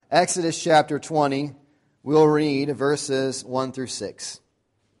Exodus chapter 20, we'll read verses 1 through 6.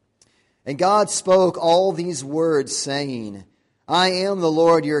 And God spoke all these words, saying, I am the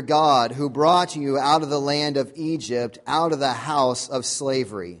Lord your God, who brought you out of the land of Egypt, out of the house of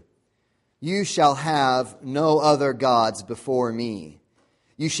slavery. You shall have no other gods before me.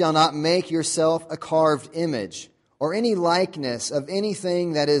 You shall not make yourself a carved image, or any likeness of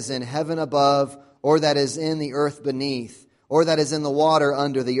anything that is in heaven above, or that is in the earth beneath, or that is in the water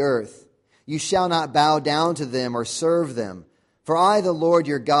under the earth. You shall not bow down to them or serve them. For I, the Lord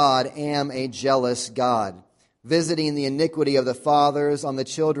your God, am a jealous God, visiting the iniquity of the fathers on the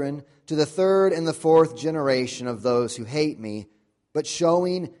children to the third and the fourth generation of those who hate me, but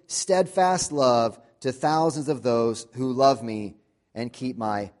showing steadfast love to thousands of those who love me and keep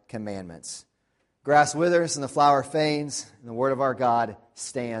my commandments. Grass withers and the flower fades, and the word of our God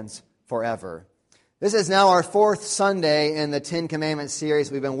stands forever. This is now our fourth Sunday in the Ten Commandments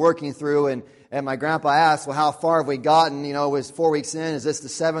series we've been working through, and my grandpa asked, well, how far have we gotten? You know, it was 4 weeks in. Is this the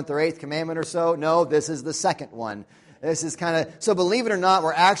seventh or eighth commandment or so? No, this is the second one. This is so believe it or not,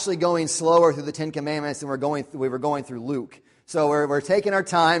 we're actually going slower through the Ten Commandments than we were going through Luke. So we're taking our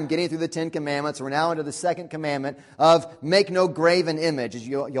time getting through the Ten Commandments. We're now into the second commandment of make no graven image.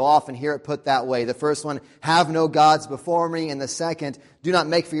 You'll often hear it put that way. The first one, have no gods before me. And the second, do not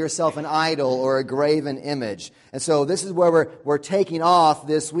make for yourself an idol or a graven image. And so this is where we're taking off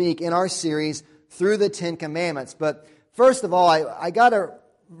this week in our series through the Ten Commandments. But first of all, I got to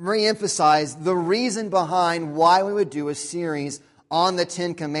reemphasize the reason behind why we would do a series on the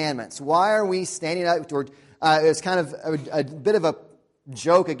Ten Commandments. Why are we standing up toward... it's kind of a bit of a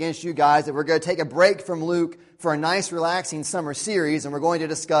joke against you guys that we're going to take a break from Luke for a nice, relaxing summer series, and we're going to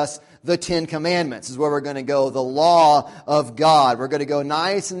discuss the Ten Commandments. This is where we're going to go, the law of God. We're going to go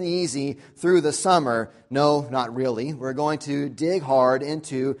nice and easy through the summer. No, not really. We're going to dig hard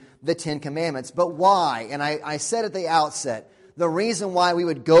into the Ten Commandments. But why? And I said at the outset, the reason why we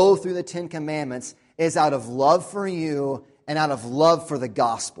would go through the Ten Commandments is out of love for you and out of love for the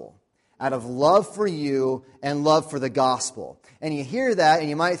gospel. Out of love for you and love for the gospel. And you hear that and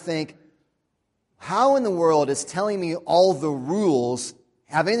you might think, how in the world is telling me all the rules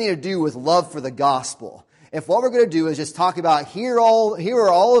have anything to do with love for the gospel? If what we're going to do is just talk about here are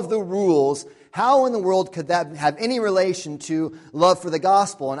all of the rules, how in the world could that have any relation to love for the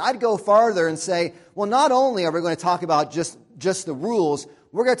gospel? And I'd go farther and say, well, not only are we going to talk about just the rules,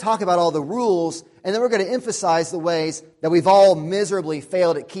 we're going to talk about all the rules, and then we're going to emphasize the ways that we've all miserably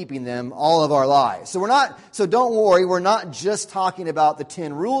failed at keeping them all of our lives. So don't worry, we're not just talking about the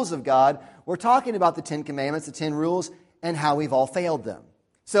 10 rules of God. We're talking about the 10 commandments, the 10 rules, and how we've all failed them.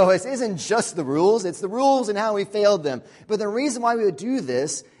 So it isn't just the rules, it's the rules and how we failed them. But the reason why we would do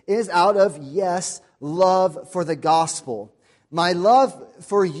this is out of, yes, love for the gospel. My love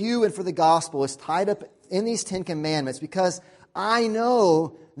for you and for the gospel is tied up in these 10 commandments because I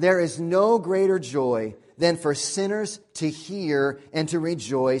know there is no greater joy than for sinners to hear and to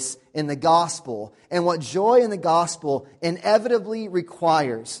rejoice in the gospel. And what joy in the gospel inevitably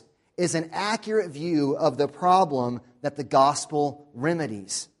requires is an accurate view of the problem that the gospel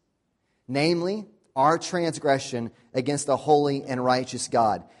remedies. Namely, our transgression against the holy and righteous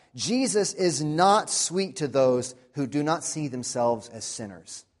God. Jesus is not sweet to those who do not see themselves as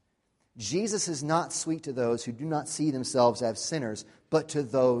sinners. Jesus is not sweet to those who do not see themselves as sinners, but to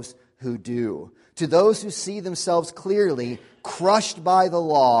those who do. To those who see themselves clearly, crushed by the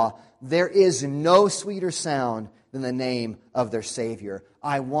law, there is no sweeter sound than the name of their Savior.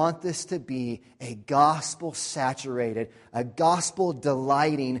 I want this to be a gospel-saturated, a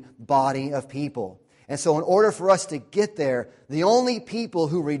gospel-delighting body of people. And so in order for us to get there, the only people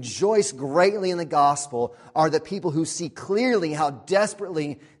who rejoice greatly in the gospel are the people who see clearly how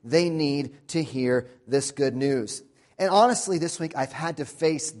desperately they need to hear this good news. And honestly, this week I've had to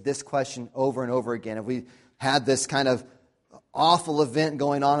face this question over and over again. We had this kind of awful event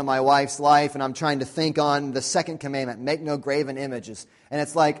going on in my wife's life, and I'm trying to think on the second commandment, make no graven images. And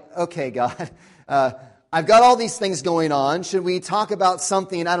it's like, okay, God, I've got all these things going on. Should we talk about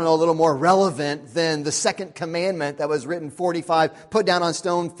something, a little more relevant than the second commandment that was written put down on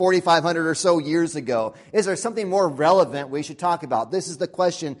stone 4,500 or so years ago? Is there something more relevant we should talk about? This is the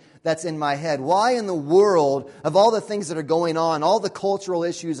question that's in my head. Why in the world, of all the things that are going on, all the cultural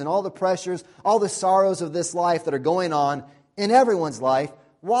issues and all the pressures, all the sorrows of this life that are going on in everyone's life,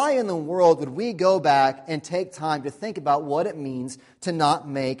 why in the world would we go back and take time to think about what it means to not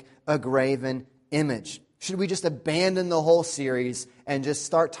make a graven image? Should we just abandon the whole series and just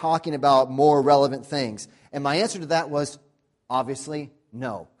start talking about more relevant things? And my answer to that was, obviously,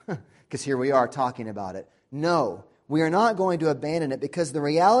 no. Because here we are talking about it. No. We are not going to abandon it, because the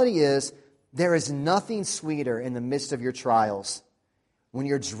reality is there is nothing sweeter in the midst of your trials, when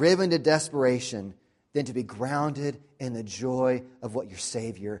you're driven to desperation, than to be grounded in the joy of what your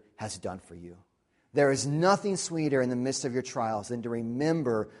Savior has done for you. There is nothing sweeter in the midst of your trials than to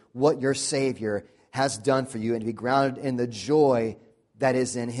remember what your Savior has done for you and to be grounded in the joy that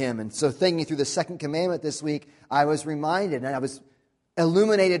is in Him. And so thinking through the second commandment this week, I was reminded, and I was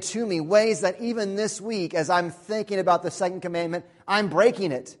illuminated to me ways that even this week, as I'm thinking about the second commandment, I'm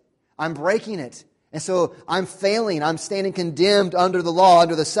breaking it. I'm breaking it. And so I'm failing. I'm standing condemned under the law,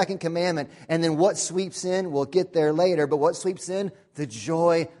 under the second commandment. And then what sweeps in, we'll get there later, but what sweeps in? The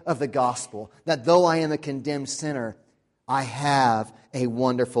joy of the gospel. That though I am a condemned sinner, I have a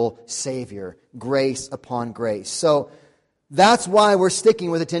wonderful Savior. Grace upon grace. So that's why we're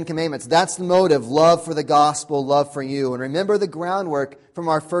sticking with the Ten Commandments. That's the motive. Love for the gospel, love for you. And remember the groundwork from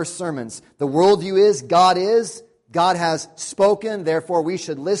our first sermons. The worldview is. God has spoken, therefore we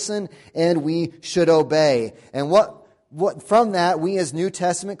should listen and we should obey. And what from that, we as New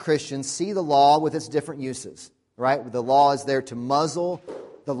Testament Christians see the law with its different uses. Right? The law is there to muzzle.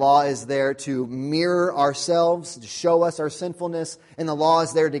 The law is there to mirror ourselves, to show us our sinfulness. And the law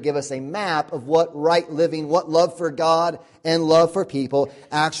is there to give us a map of what right living, what love for God and love for people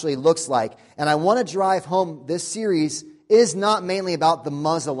actually looks like. And I want to drive home, this series is not mainly about the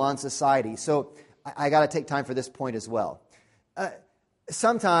muzzle on society. So I got to take time for this point as well.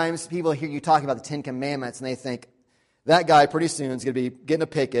 Sometimes people hear you talking about the Ten Commandments and they think, that guy pretty soon is going to be getting a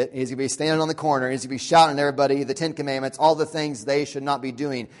picket. He's going to be standing on the corner. He's going to be shouting at everybody the Ten Commandments, all the things they should not be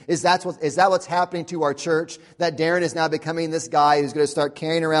doing. Is that what's happening to our church? That Darren is now becoming this guy who's going to start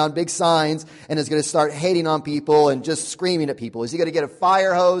carrying around big signs and is going to start hating on people and just screaming at people? Is he going to get a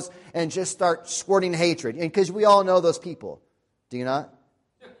fire hose and just start squirting hatred? And because we all know those people. Do you not?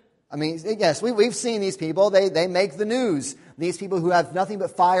 I mean, yes, we've seen these people. They make the news. These people who have nothing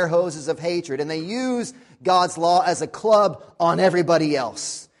but fire hoses of hatred. And they use God's law as a club on everybody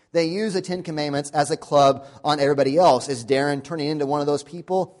else. They use the Ten Commandments as a club on everybody else. Is Darren turning into one of those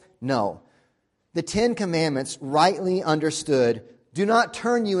people? No. The Ten Commandments, rightly understood, do not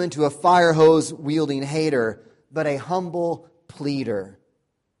turn you into a fire hose wielding hater, but a humble pleader.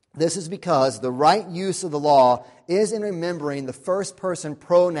 This is because the right use of the law is in remembering the first person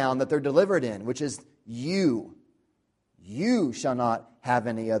pronoun that they're delivered in, which is you. You shall not have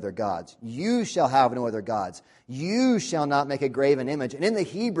any other gods. You shall have no other gods. You shall not make a graven image. And in the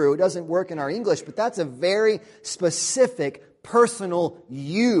Hebrew, it doesn't work in our English, but that's a very specific personal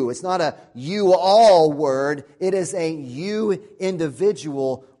you. It's not a you all word. It is a you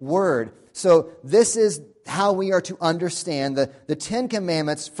individual word. So this is how we are to understand the Ten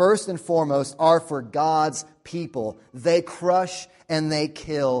Commandments, first and foremost, are for God's people. They crush and they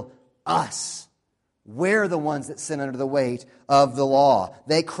kill us. We're the ones that sin under the weight of the law.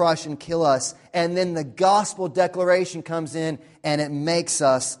 They crush and kill us. And then the gospel declaration comes in and it makes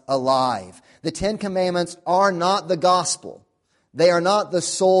us alive. The Ten Commandments are not the gospel. They are not the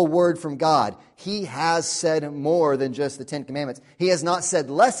sole word from God. He has said more than just the Ten Commandments. He has not said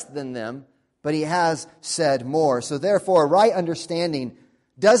less than them, but He has said more. So therefore, a right understanding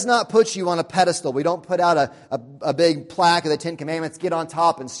does not put you on a pedestal. We don't put out a big plaque of the Ten Commandments, get on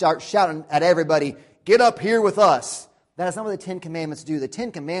top and start shouting at everybody, get up here with us. That is not what the Ten Commandments do. The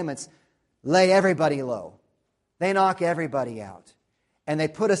Ten Commandments lay everybody low. They knock everybody out. And they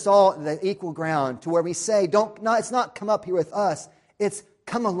put us all in the equal ground to where we say, it's not come up here with us. It's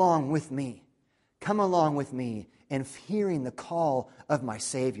come along with me. Come along with me in hearing the call of my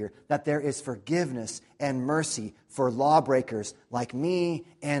Savior, that there is forgiveness and mercy for lawbreakers like me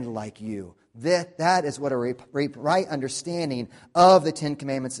and like you. That is what a right understanding of the Ten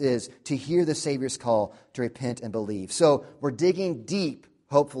Commandments is, to hear the Savior's call to repent and believe. So we're digging deep,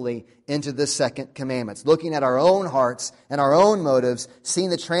 hopefully, into the second commandments, looking at our own hearts and our own motives, seeing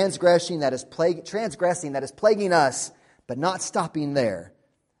the transgressing that is plaguing us, but not stopping there.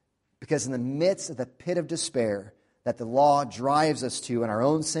 Because in the midst of the pit of despair that the law drives us to in our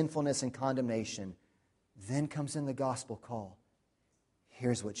own sinfulness and condemnation, then comes in the gospel call.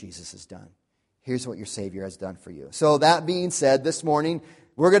 Here's what Jesus has done. Here's what your Savior has done for you. So that being said, this morning,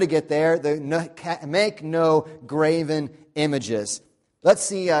 we're going to get there. Make no graven images. Let's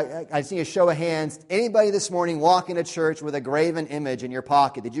see, I see a show of hands. Anybody this morning walk into church with a graven image in your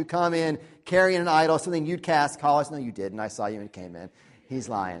pocket? Did you come in carrying an idol, something you'd cast, Collis? No, you didn't. I saw you when you came in. He's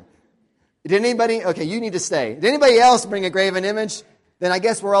lying. Did anybody? Okay, you need to stay. Did anybody else bring a graven image? Then I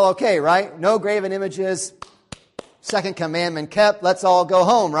guess we're all okay, right? No graven images. Second commandment kept. Let's all go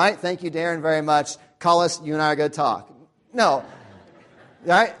home, right? Thank you, Darren, very much. Collis, you and I are going to talk. No.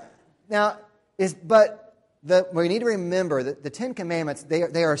 Right? Now, but we need to remember that the Ten Commandments,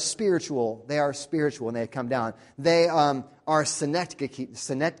 they are spiritual. They are spiritual when they come down. They are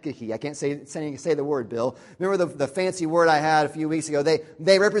synecdoche. I can't say the word, Bill. Remember the fancy word I had a few weeks ago?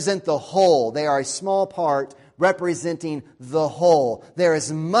 They represent the whole. They are a small part representing the whole. There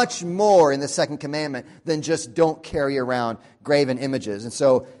is much more in the second commandment than just don't carry around graven images. And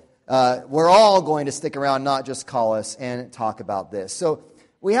so we're all going to stick around, not just call us, and talk about this. So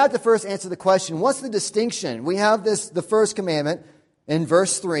we have to first answer the question, what's the distinction? We have the first commandment in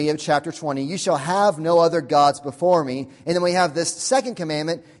verse 3 of chapter 20, you shall have no other gods before me. And then we have this second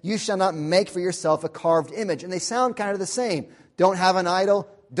commandment, you shall not make for yourself a carved image. And they sound kind of the same. Don't have an idol,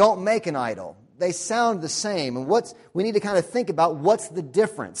 don't make an idol. They sound the same. And we need to kind of think about what's the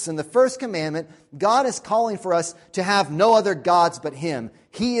difference. In the first commandment, God is calling for us to have no other gods but Him.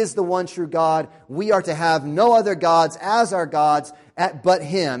 He is the one true God. We are to have no other gods as our gods but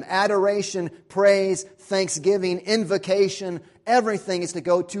Him. Adoration, praise, thanksgiving, invocation, everything is to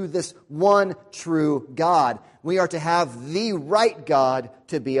go to this one true God. We are to have the right God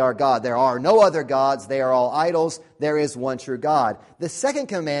to be our God. There are no other gods. They are all idols. There is one true God. The second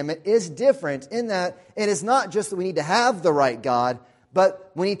commandment is different in that it is not just that we need to have the right God,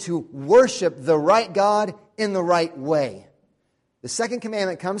 but we need to worship the right God in the right way. The second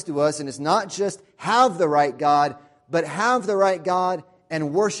commandment comes to us and it's not just have the right God, but have the right God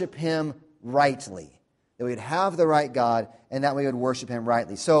and worship Him rightly. That we would have the right God and that we would worship Him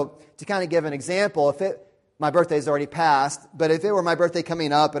rightly. So to kind of give an example, my birthday's already passed, but if it were my birthday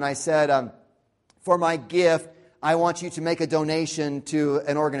coming up and I said, for my gift, I want you to make a donation to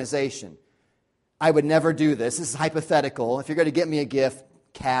an organization. I would never do this. This is hypothetical. If you're going to get me a gift,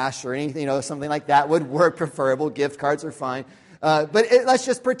 cash or anything, something like that would work preferable. Gift cards are fine. Let's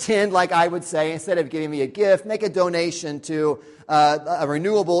just pretend like I would say, instead of giving me a gift, make a donation to a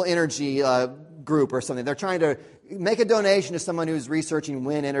renewable energy group or something. They're trying to make a donation to someone who's researching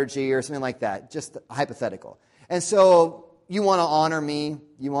wind energy or something like that. Just hypothetical. And so you want to honor me,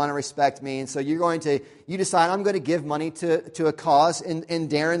 you want to respect me, and so you decide I'm going to give money to a cause in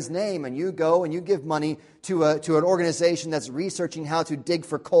Darren's name, and you go and you give money to an organization that's researching how to dig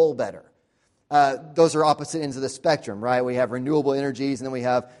for coal better. Those are opposite ends of the spectrum, right? We have renewable energies, and then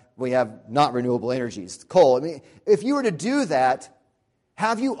we have not renewable energies, coal. I mean, if you were to do that,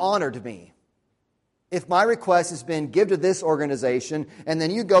 have you honored me? If my request has been give to this organization, and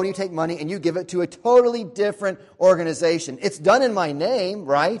then you go and you take money and you give it to a totally different organization. It's done in my name,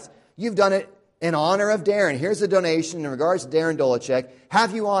 right? You've done it in honor of Darren. Here's a donation in regards to Darren Dolacek.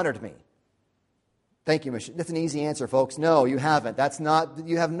 Have you honored me? Thank you, Michelle. That's an easy answer, folks. No, you haven't.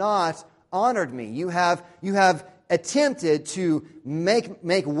 You have not honored me. You have attempted to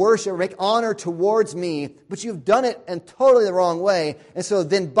make worship, make honor towards me, but you've done it in totally the wrong way. And so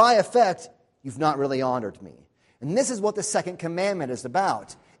then by effect, you've not really honored me. And this is what the second commandment is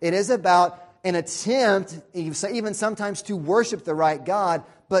about. It is about an attempt, even sometimes, to worship the right God,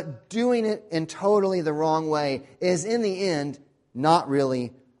 but doing it in totally the wrong way is, in the end, not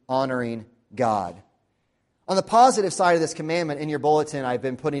really honoring God. On the positive side of this commandment, in your bulletin, I've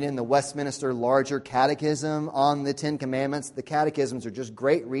been putting in the Westminster Larger Catechism on the Ten Commandments. The catechisms are just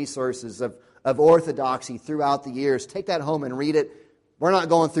great resources of orthodoxy throughout the years. Take that home and read it. We're not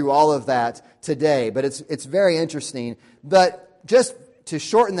going through all of that today, but it's very interesting. But just to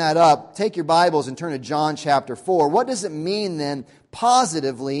shorten that up, take your Bibles and turn to John chapter 4. What does it mean then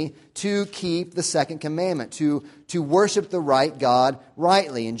positively to keep the second commandment, to worship the right God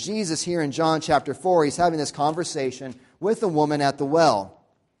rightly? And Jesus here in John chapter 4, He's having this conversation with a woman at the well,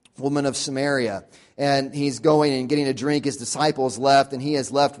 woman of Samaria. And He's going and getting a drink. His disciples left, and He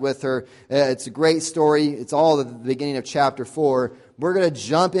has left with her. It's a great story. It's all at the beginning of chapter 4. We're going to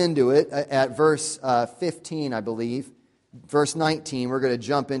jump into it at verse 15, I believe. Verse 19, we're going to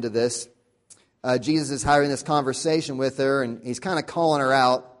jump into this. Jesus is having this conversation with her, and He's kind of calling her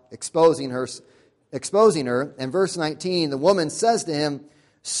out, exposing her. And verse 19, the woman says to Him,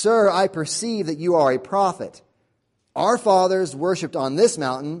 "Sir, I perceive that you are a prophet. Our fathers worshipped on this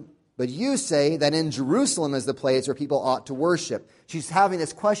mountain, but you say that in Jerusalem is the place where people ought to worship." She's having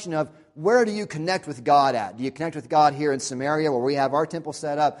this question of, where do you connect with God at? Do you connect with God here in Samaria where we have our temple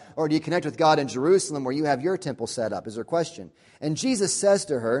set up? Or do you connect with God in Jerusalem where you have your temple set up? Is her question. And Jesus said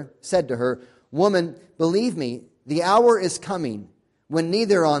to her, "Woman, believe me, the hour is coming when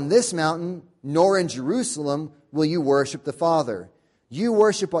neither on this mountain nor in Jerusalem will you worship the Father. You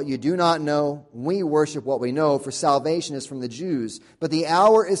worship what you do not know. We worship what we know, for salvation is from the Jews. But the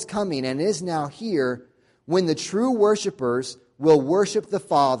hour is coming and is now here when the true worshipers will worship the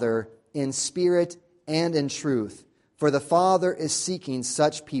Father in spirit and in truth. For the Father is seeking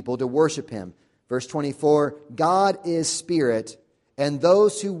such people to worship Him. Verse 24, God is spirit, and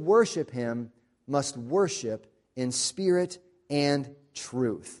those who worship him must worship in spirit and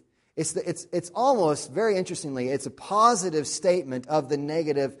truth. It's almost, very interestingly, it's a positive statement of the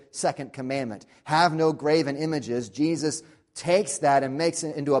negative second commandment. Have no graven images. Jesus takes that and makes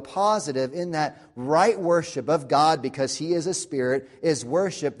it into a positive in that right worship of God, because he is a spirit, is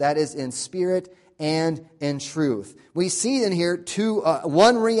worship that is in spirit and in truth. We see in here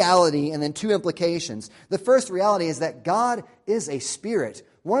one reality and then two implications. The first reality is that God is a spirit.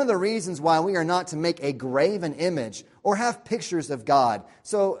 One of the reasons why we are not to make a graven image or have pictures of God.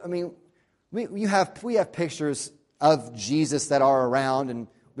 So, I mean, we have pictures of Jesus that are around, and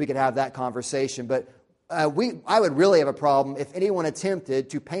we could have that conversation. But I would really have a problem if anyone attempted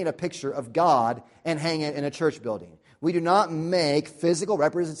to paint a picture of God and hang it in a church building. We do not make physical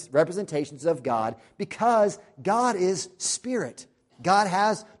representations of God, because God is spirit. God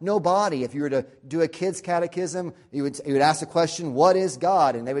has no body. If you were to do a kid's catechism, you would ask the question, what is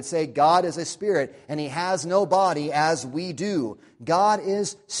God? And they would say, God is a spirit, and he has no body as we do. God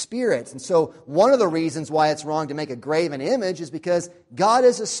is spirit. And so one of the reasons why it's wrong to make a graven image is because God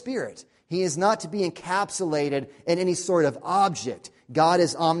is a spirit. He is not to be encapsulated in any sort of object. God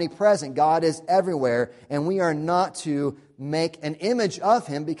is omnipresent. God is everywhere. And we are not to make an image of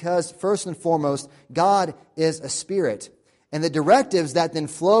him, because first and foremost, God is a spirit. And the directives that then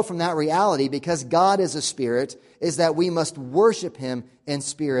flow from that reality, because God is a spirit, is that we must worship him in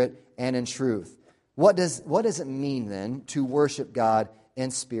spirit and in truth. What does it mean then to worship God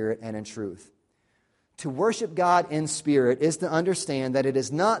in spirit and in truth? To worship God in spirit is to understand that it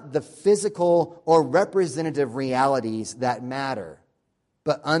is not the physical or representative realities that matter,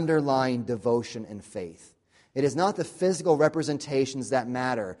 but underlying devotion and faith. It is not the physical representations that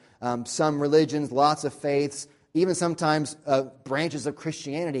matter. Some religions, lots of faiths, even sometimes branches of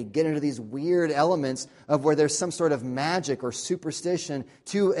Christianity get into these weird elements of where there's some sort of magic or superstition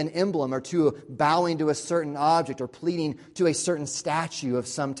to an emblem, or to bowing to a certain object, or pleading to a certain statue of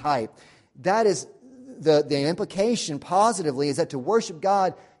some type. That is the implication positively, is that to worship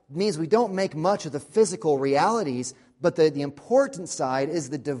God means we don't make much of the physical realities, but the important side is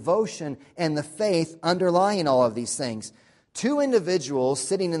the devotion and the faith underlying all of these things. Two individuals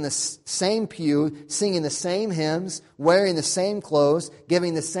sitting in the same pew, singing the same hymns, wearing the same clothes,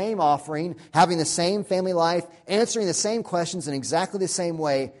 giving the same offering, having the same family life, answering the same questions in exactly the same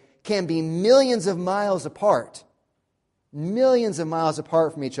way, can be millions of miles apart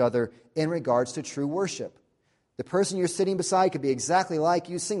from each other in regards to true worship. The person you're sitting beside could be exactly like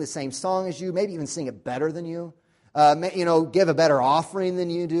you, sing the same song as you, maybe even sing it better than you, give a better offering than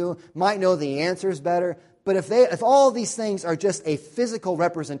you do, might know the answers better. But if all these things are just a physical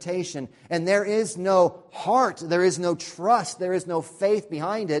representation, and there is no heart, there is no trust, there is no faith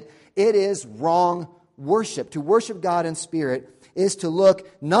behind it, it is wrong worship. To worship God in spirit is to look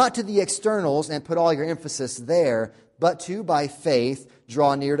not to the externals and put all your emphasis there, but to, by faith,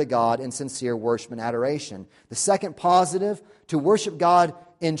 draw near to God in sincere worship and adoration. The second positive, to worship God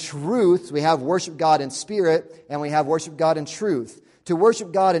in truth. We have worship God in spirit, and we have worship God in truth. To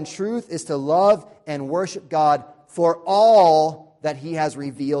worship God in truth is to love and worship God for all that he has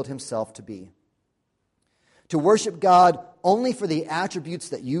revealed himself to be. To worship God only for the attributes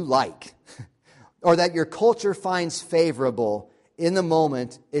that you like or that your culture finds favorable in the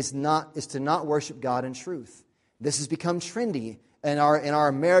moment is to not worship God in truth. This has become trendy in our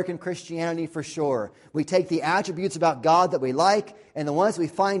American Christianity for sure. We take the attributes about God that we like, and the ones we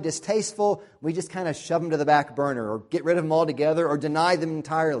find distasteful, we just kind of shove them to the back burner, or get rid of them altogether, or deny them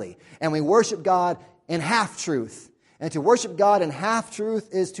entirely. And we worship God in half-truth. And to worship God in half-truth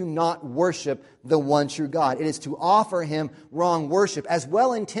is to not worship the one true God. It is to offer him wrong worship, as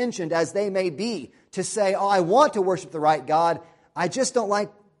well-intentioned as they may be, to say, I want to worship the right God, I just don't like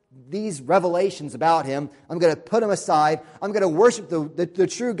these revelations about him. I'm going to put him aside. I'm going to worship the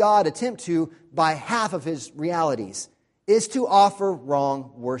true God, attempt to, by half of his realities, is to offer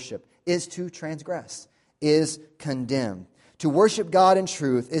wrong worship, is to transgress, is condemn. To worship God in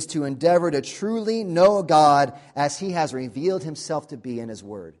truth is to endeavor to truly know God as he has revealed himself to be in his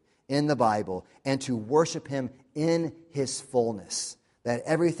word, in the Bible, and to worship him in his fullness, that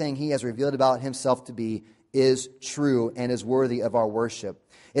everything he has revealed about himself to be is true and is worthy of our worship.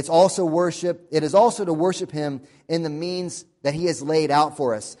 It is also to worship him in the means that he has laid out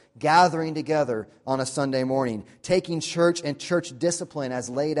for us, gathering together on a Sunday morning, taking church and church discipline as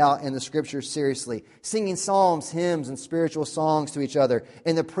laid out in the Scriptures seriously, singing psalms, hymns, and spiritual songs to each other,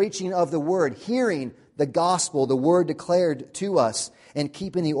 in the preaching of the Word, hearing the gospel, the Word declared to us, and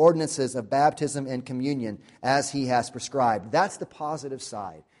keeping the ordinances of baptism and communion as he has prescribed. That's the positive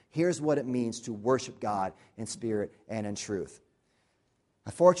side. Here's what it means to worship God in spirit and in truth.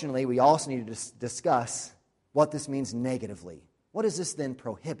 Unfortunately, we also need to discuss what this means negatively. What does this then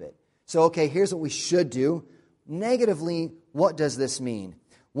prohibit? So, okay, here's what we should do. Negatively, what does this mean?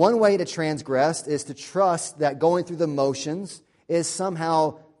 One way to transgress is to trust that going through the motions is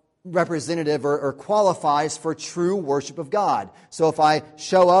somehow representative or qualifies for true worship of God. So if I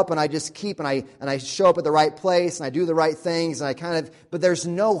show up and I just keep and I show up at the right place and I do the right things and but there's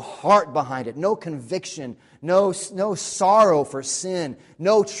no heart behind it, no conviction, no sorrow for sin,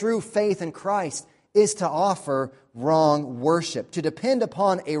 no true faith in Christ, is to offer wrong worship. To depend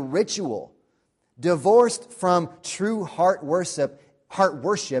upon a ritual divorced from true heart worship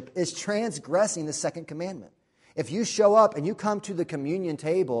is transgressing the second commandment. If you show up and you come to the communion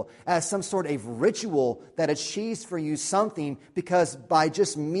table as some sort of ritual that achieves for you something because by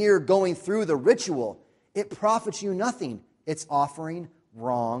just mere going through the ritual, it profits you nothing. It's offering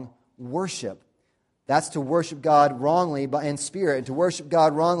wrong worship. That's to worship God wrongly in spirit, and to worship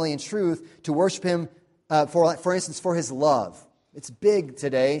God wrongly in truth, to worship Him, for instance, for His love. It's big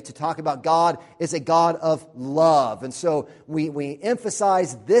today to talk about God as a God of love. And so we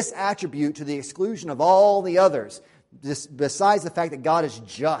emphasize this attribute to the exclusion of all the others, besides the fact that God is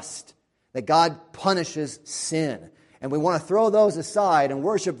just, that God punishes sin. And we want to throw those aside and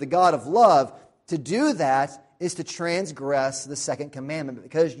worship the God of love. To do that is to transgress the second commandment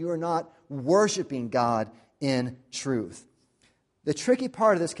because you are not worshiping God in truth. The tricky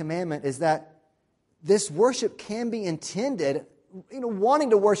part of this commandment is that this worship can be intended,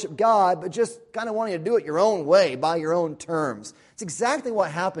 wanting to worship God, but just kind of wanting to do it your own way, by your own terms. It's exactly what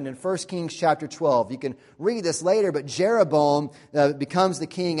happened in 1 Kings chapter 12. You can read this later, but Jeroboam becomes the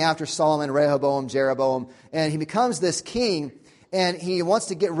king after Solomon, Rehoboam, Jeroboam, and he becomes this king, and he wants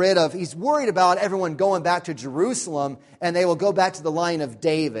to get rid of, he's worried about everyone going back to Jerusalem, and they will go back to the line of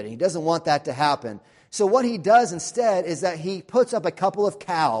David. He doesn't want that to happen. So what he does instead is that he puts up a couple of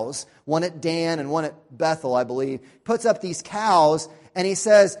cows, one at Dan and one at Bethel, I believe. Puts up these cows, and he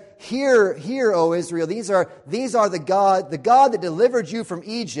says, Hear, O Israel, these are the God that delivered you from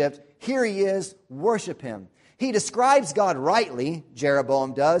Egypt. Here He is, worship Him. He describes God rightly,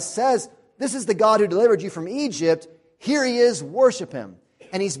 Jeroboam does, says, this is the God who delivered you from Egypt. Here He is, worship Him.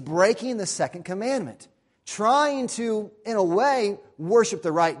 And he's breaking the second commandment, trying to, in a way, worship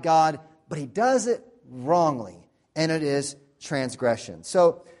the right God, but he does it wrongly, and it is transgression.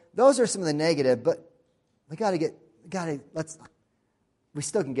 So those are some of the negative, but we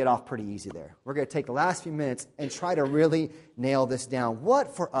still can get off pretty easy there. We're going to take the last few minutes and try to really nail this down.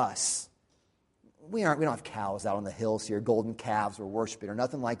 What for us? We don't have cows out on the hills here, golden calves we're worshiping or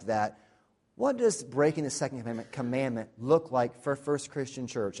nothing like that. What does breaking the second commandment look like for First Christian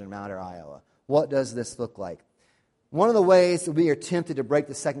Church in Mount Ayr, Iowa? What does this look like? One of the ways that we are tempted to break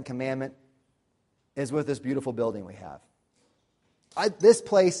the second commandment is with this beautiful building we have. This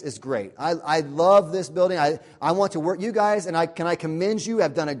place is great. I love this building. I want to work. You guys, and I commend you,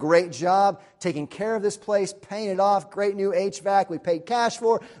 have done a great job taking care of this place, paying it off, great new HVAC we paid cash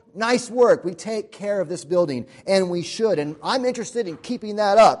for. Nice work. We take care of this building, and we should. And I'm interested in keeping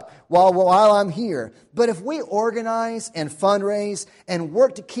that up while I'm here. But if we organize and fundraise and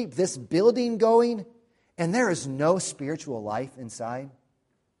work to keep this building going, and there is no spiritual life inside,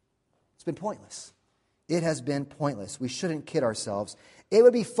 it's been pointless. It has been pointless. We shouldn't kid ourselves. It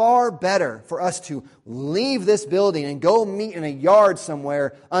would be far better for us to leave this building and go meet in a yard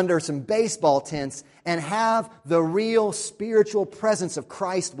somewhere under some baseball tents and have the real spiritual presence of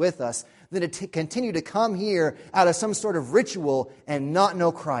Christ with us than to continue to come here out of some sort of ritual and not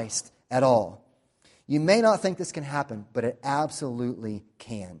know Christ at all. You may not think this can happen, but it absolutely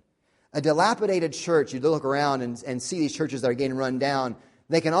can. A dilapidated church, you look around and see these churches that are getting run down,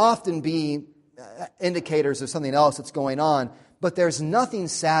 they can often be indicators of something else that's going on. But there's nothing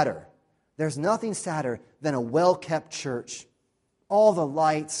sadder. There's nothing sadder than a well-kept church. All the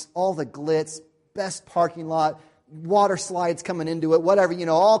lights, all the glitz, best parking lot, water slides coming into it, whatever,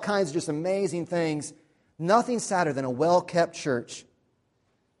 all kinds of just amazing things. Nothing sadder than a well-kept church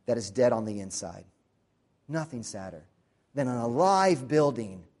that is dead on the inside. Nothing sadder than an alive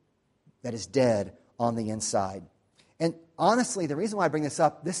building that is dead on the inside. And honestly, the reason why I bring this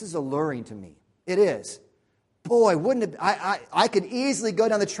up, this is alluring to me. It is. Boy, wouldn't it... I could easily go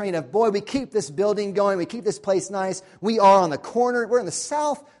down the train of, boy, we keep this building going, we keep this place nice. We are on the corner. We're in the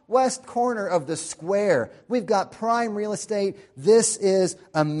southwest corner of the square. We've got prime real estate. This is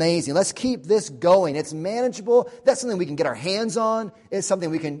amazing. Let's keep this going. It's manageable. That's something we can get our hands on. It's something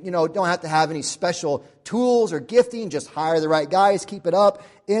we can, don't have to have any special tools or gifting. Just hire the right guys, keep it up.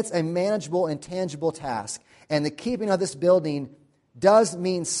 It's a manageable and tangible task. And the keeping of this building does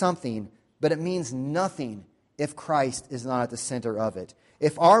mean something, but it means nothing if Christ is not at the center of it.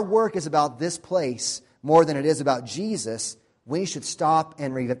 If our work is about this place more than it is about Jesus, we should stop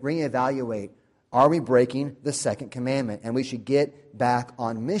and reevaluate. Are we breaking the second commandment? And we should get back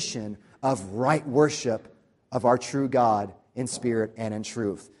on mission of right worship of our true God in spirit and in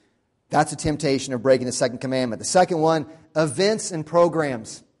truth. That's a temptation of breaking the second commandment. The second one, events and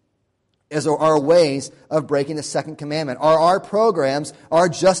programs are ways of breaking the second commandment. Are our programs our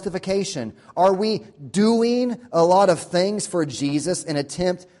justification? Are we doing a lot of things for Jesus in an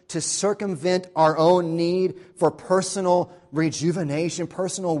attempt to circumvent our own need for personal rejuvenation,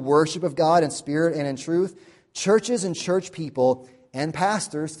 personal worship of God in spirit and in truth? Churches and church people and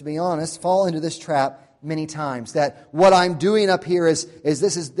pastors, to be honest, fall into this trap many times, that what I'm doing up here is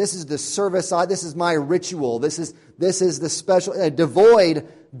this is the service, this is my ritual, this is the special,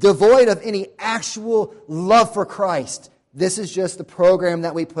 devoid of any actual love for Christ. This is just the program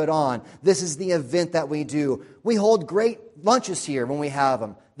that we put on. This is the event that we do. We hold great lunches here when we have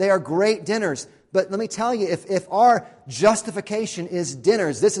them. They are great dinners. But let me tell you, if our justification is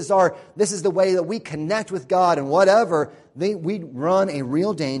dinners, this is the way that we connect with God and whatever, we run a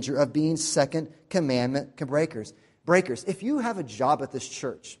real danger of being second commandment breakers. If you have a job at this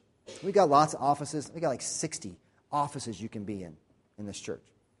church, we got lots of offices. We got like 60 offices you can be in this church.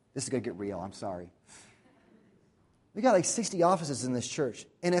 This is going to get real. I'm sorry. We got like 60 offices in this church.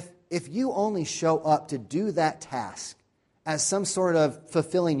 And if you only show up to do that task as some sort of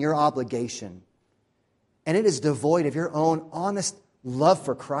fulfilling your obligation, and it is devoid of your own honest love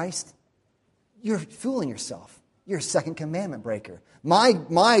for Christ, you're fooling yourself. You're a second commandment breaker. My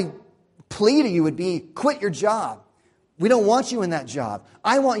plea to you would be, quit your job. We don't want you in that job.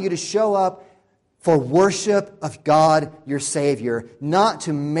 I want you to show up for worship of God, your Savior, not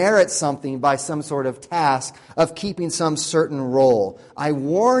to merit something by some sort of task of keeping some certain role. I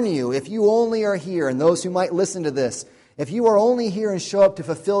warn you, if you only are here, and those who might listen to this, if you are only here and show up to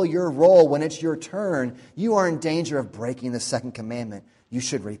fulfill your role when it's your turn, you are in danger of breaking the second commandment. You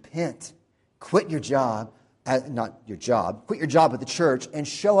should repent. Quit your job, quit your job at the church and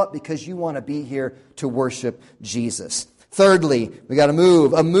show up because you want to be here to worship Jesus. Thirdly, we got to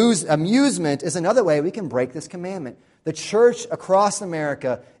move. Amusement is another way we can break this commandment. The church across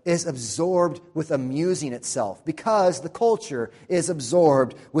America is absorbed with amusing itself because the culture is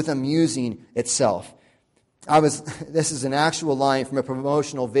absorbed with amusing itself. This is an actual line from a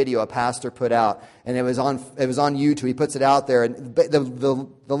promotional video a pastor put out, and it was on YouTube. He puts it out there, and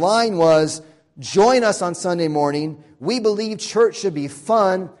the line was, "Join us on Sunday morning. We believe church should be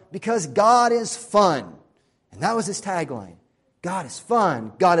fun because God is fun." And that was his tagline. God is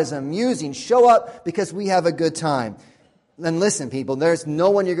fun. God is amusing. Show up because we have a good time. And listen, people, there's no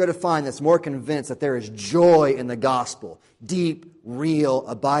one you're going to find that's more convinced that there is joy in the gospel. Deep, real,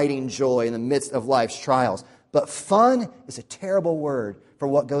 abiding joy in the midst of life's trials. But fun is a terrible word for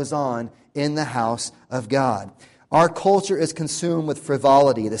what goes on in the house of God. Our culture is consumed with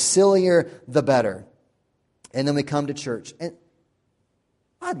frivolity. The sillier, the better. And then we come to church. And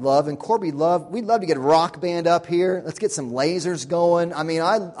we'd love to get a rock band up here. Let's get some lasers going. I mean,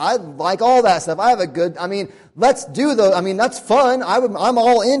 I like all that stuff. Let's do those. That's fun. I'm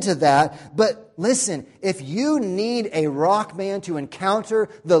all into that. But listen, if you need a rock band to encounter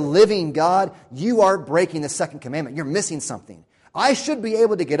the living God, you are breaking the second commandment. You're missing something. I should be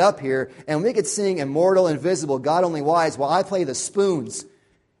able to get up here and we could sing Immortal, Invisible, God Only Wise while I play the spoons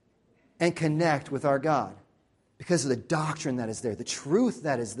and connect with our God. Because of the doctrine that is there, the truth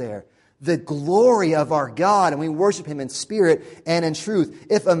that is there, the glory of our God, and we worship Him in spirit and in truth.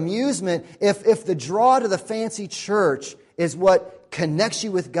 If amusement, if the draw to the fancy church is what connects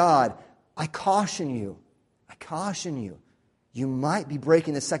you with God, I caution you, you might be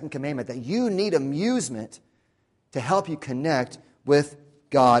breaking the second commandment, that you need amusement to help you connect with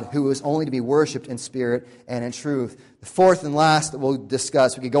God, who is only to be worshipped in spirit and in truth. The fourth and last that we'll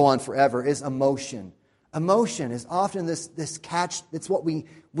discuss, we could go on forever, is emotion. Emotion is often this catch. It's what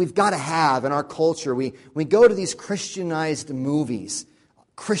we've got to have in our culture. We go to these Christianized movies,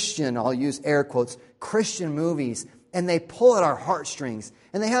 I'll use air quotes, Christian movies, and they pull at our heartstrings.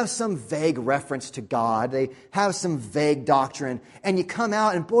 And they have some vague reference to God. They have some vague doctrine. And you come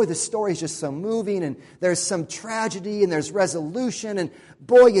out and boy, the story is just so moving. And there's some tragedy and there's resolution. And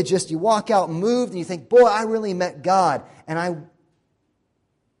boy, you walk out moved and you think, boy, I really met God. And I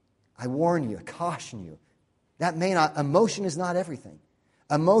warn you, I caution you, emotion is not everything.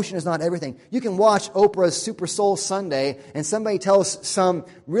 Emotion is not everything. You can watch Oprah's Super Soul Sunday and somebody tells some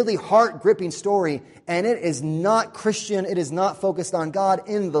really heart-gripping story and it is not Christian, it is not focused on God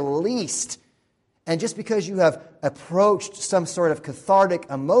in the least. And just because you have approached some sort of cathartic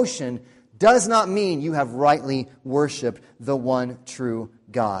emotion does not mean you have rightly worshiped the one true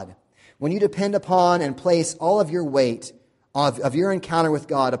God. When you depend upon and place all of your weight of your encounter with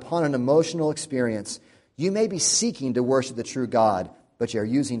God upon an emotional experience, you may be seeking to worship the true God, but you are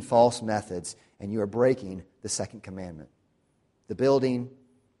using false methods and you are breaking the second commandment. The building,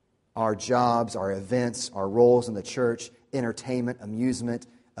 our jobs, our events, our roles in the church, entertainment, amusement,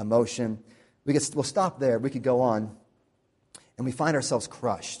 emotion. We'll stop there. We could go on. And we find ourselves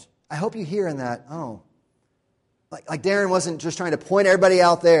crushed. I hope you hear in that, like Darren wasn't just trying to point everybody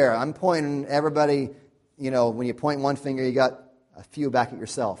out there. I'm pointing everybody, when you point one finger, you got a few back at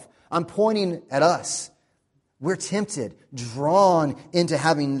yourself. I'm pointing at us. We're tempted, drawn into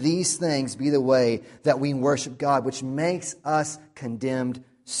having these things be the way that we worship God, which makes us condemned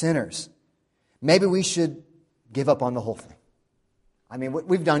sinners. Maybe we should give up on the whole thing. I mean,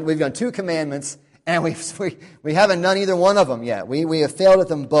 we've done 2 commandments, and we haven't done either one of them yet. We have failed at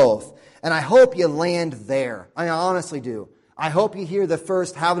them both. And I hope you land there. I honestly do. I hope you hear the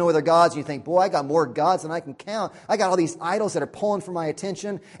first, have no other gods, and you think, boy, I got more gods than I can count. I got all these idols that are pulling for my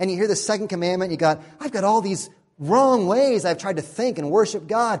attention. And you hear the second commandment, I've got all these wrong ways I've tried to think and worship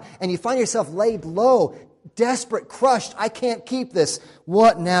God. And you find yourself laid low, desperate, crushed. I can't keep this.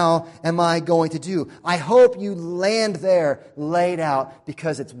 What now am I going to do? I hope you land there, laid out,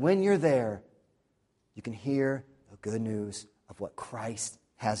 because it's when you're there, you can hear the good news of what Christ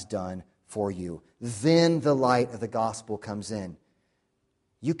has done for you. Then the light of the gospel comes in.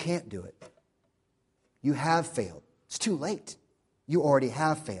 You can't do it. You have failed. It's too late. You already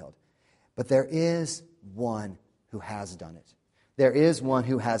have failed. But there is one who has done it. There is one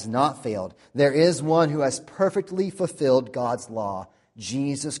who has not failed. There is one who has perfectly fulfilled God's law,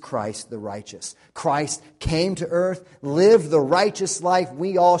 Jesus Christ the righteous. Christ came to earth, lived the righteous life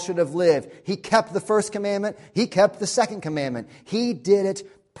we all should have lived. He kept the first commandment. He kept the second commandment. He did it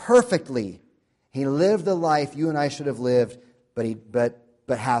perfectly. He lived the life you and I should have lived, but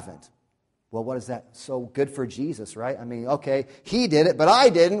haven't. Well, what is that? So good for Jesus, right? I mean, okay, He did it, but I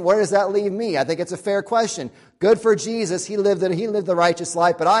didn't. Where does that leave me? I think it's a fair question. Good for Jesus. He lived it. He lived the righteous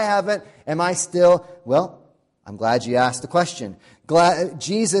life, but I haven't. Am I still? Well, I'm glad you asked the question.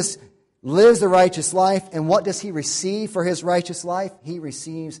 Jesus lives the righteous life, and what does He receive for His righteous life? He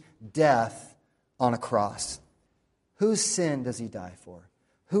receives death on a cross. Whose sin does He die for?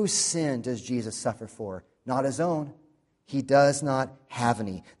 Whose sin does Jesus suffer for? Not His own. He does not have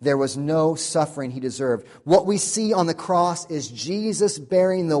any. There was no suffering He deserved. What we see on the cross is Jesus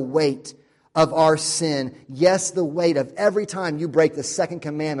bearing the weight of our sin. Yes, the weight of every time you break the second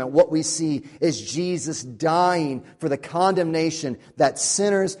commandment. What we see is Jesus dying for the condemnation that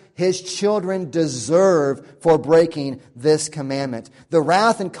sinners, His children, deserve for breaking this commandment. The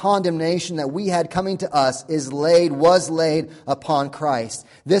wrath and condemnation that we had coming to us was laid upon Christ.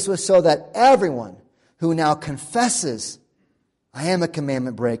 This was so that everyone who now confesses, I am a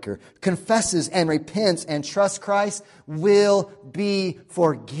commandment breaker, confesses and repents and trusts Christ, will be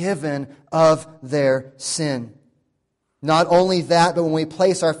forgiven of their sin. Not only that, but when we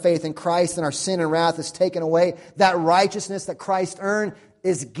place our faith in Christ and our sin and wrath is taken away, that righteousness that Christ earned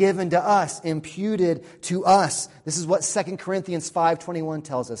is given to us, imputed to us. This is what 2 Corinthians 5:21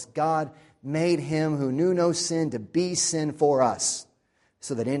 tells us. God made Him who knew no sin to be sin for us,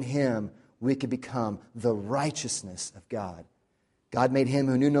 so that in Him we could become the righteousness of God. God made Him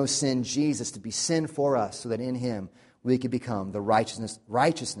who knew no sin, Jesus, to be sin for us, so that in Him we could become the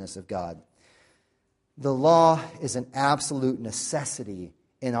righteousness of God. The law is an absolute necessity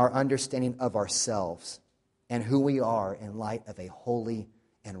in our understanding of ourselves and who we are in light of a holy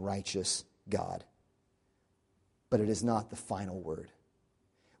and righteous God. But it is not the final word.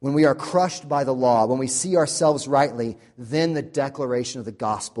 When we are crushed by the law, when we see ourselves rightly, then the declaration of the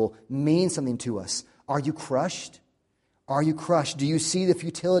gospel means something to us. Are you crushed? Are you crushed? Do you see the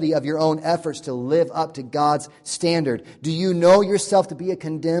futility of your own efforts to live up to God's standard? Do you know yourself to be a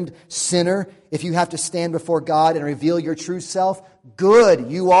condemned sinner if you have to stand before God and reveal your true self? Good,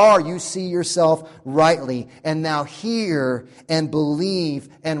 you are. You see yourself rightly. And now hear and believe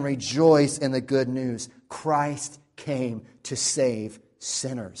and rejoice in the good news. Christ came to save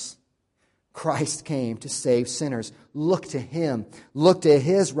sinners. Christ came to save sinners. Look to Him. Look to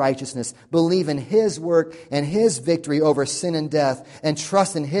His righteousness. Believe in His work and His victory over sin and death. And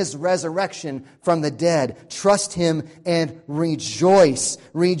trust in His resurrection from the dead. Trust Him and rejoice.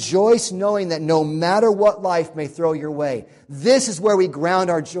 Rejoice knowing that no matter what life may throw your way, this is where we ground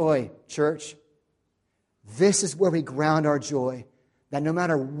our joy, church. This is where we ground our joy. That no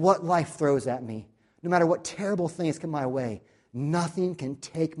matter what life throws at me, no matter what terrible things come my way, nothing can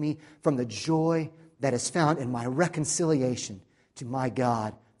take me from the joy that is found in my reconciliation to my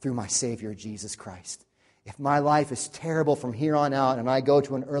God through my Savior, Jesus Christ. If my life is terrible from here on out and I go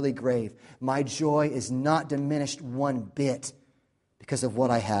to an early grave, my joy is not diminished one bit because of what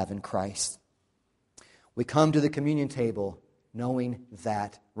I have in Christ. We come to the communion table knowing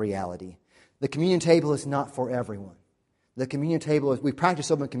that reality. The communion table is not for everyone. The communion table we practice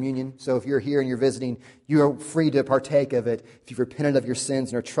open communion, so if you're here and you're visiting, you are free to partake of it if you've repented of your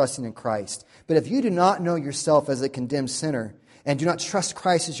sins and are trusting in Christ. But if you do not know yourself as a condemned sinner and do not trust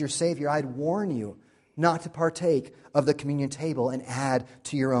Christ as your Savior, I'd warn you not to partake of the communion table and add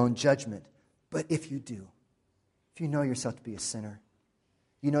to your own judgment. But if you do, if you know yourself to be a sinner,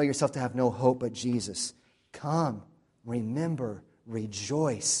 you know yourself to have no hope but Jesus, come, remember,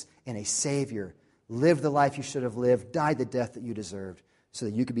 rejoice in a Savior. Live the life you should have lived, died the death that you deserved, so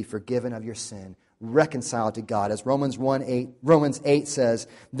that you could be forgiven of your sin, reconciled to God. As Romans 8 says,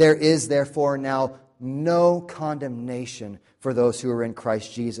 there is therefore now no condemnation for those who are in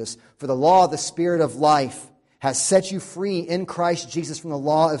Christ Jesus. For the law of the Spirit of life has set you free in Christ Jesus from the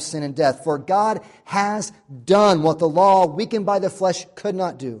law of sin and death. For God has done what the law, weakened by the flesh, could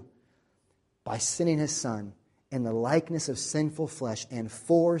not do, by sending His Son in the likeness of sinful flesh. And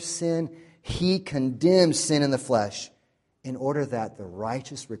for sin, He condemned sin in the flesh, in order that the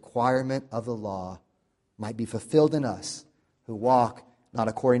righteous requirement of the law might be fulfilled in us who walk not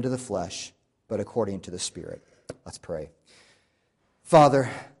according to the flesh, but according to the Spirit. Let's pray. Father,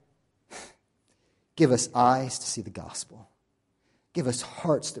 give us eyes to see the gospel. Give us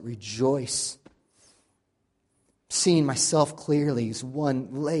hearts that rejoice. Seeing myself clearly as one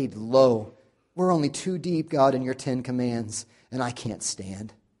laid low. We're only too deep, God, in your 10 commands, and I can't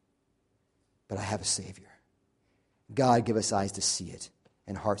stand. But I have a Savior. God, give us eyes to see it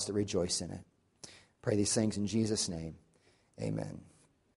and hearts that rejoice in it. Pray these things in Jesus' name. Amen.